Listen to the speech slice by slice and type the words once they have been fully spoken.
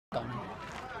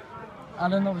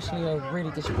And then obviously a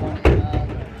really disappointing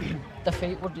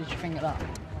defeat. What did you think of that?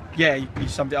 Yeah, you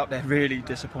summed it up there. Really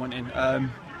disappointing.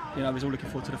 You know, I was all looking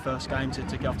forward to the first game to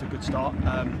get off to a good start.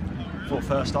 Thought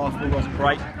first half it wasn't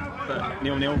great, but 0-0. Do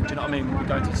you know what I mean? We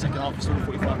go into the second half, we still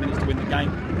 45 minutes to win the game,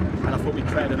 and I thought we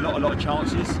created a lot of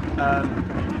chances.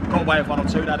 Got away with one or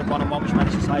two. They had a one-on-one which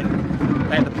managed to save.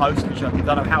 They had the post, which I don't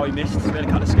know how he missed. We had a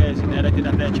couple of scares in there. They did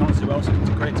have their chances as well, so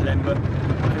to credit to them. But I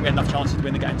think we had enough chances to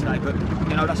win the game today. But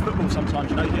you know, that's football. Sometimes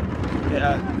you know it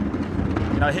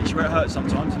hits you where it hurts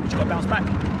sometimes, and you've got to bounce back.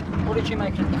 What did you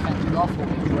make of the defence? I thought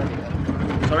it was really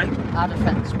good. Sorry? Our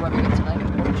defence, were we good today?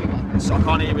 What did you make? So I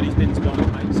can't hear where he's been, to be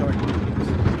honest, mate. Sorry.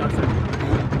 Go for it.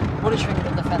 What did you think of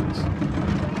the defence?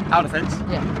 Our defence?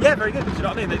 Yeah. Yeah, very good. Do you know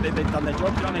what I mean? They've done their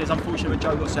job. Do you know what I mean? It's unfortunate when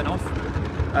Joe got sent off.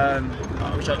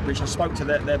 Which I spoke to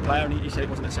their player, and he said it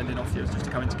wasn't a sending off, it was just a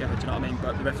coming together, do you know what I mean?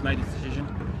 But the ref's made his decision,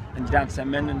 and you're down to 10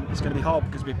 men, and it's going to be hard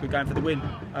because we're going for the win.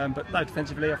 But no,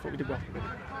 defensively, I thought we did well.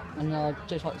 And I'd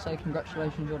just like to say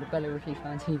congratulations, you're the Bellerive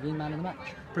Fan TV man of the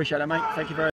match. Appreciate that, mate. Thank you very much.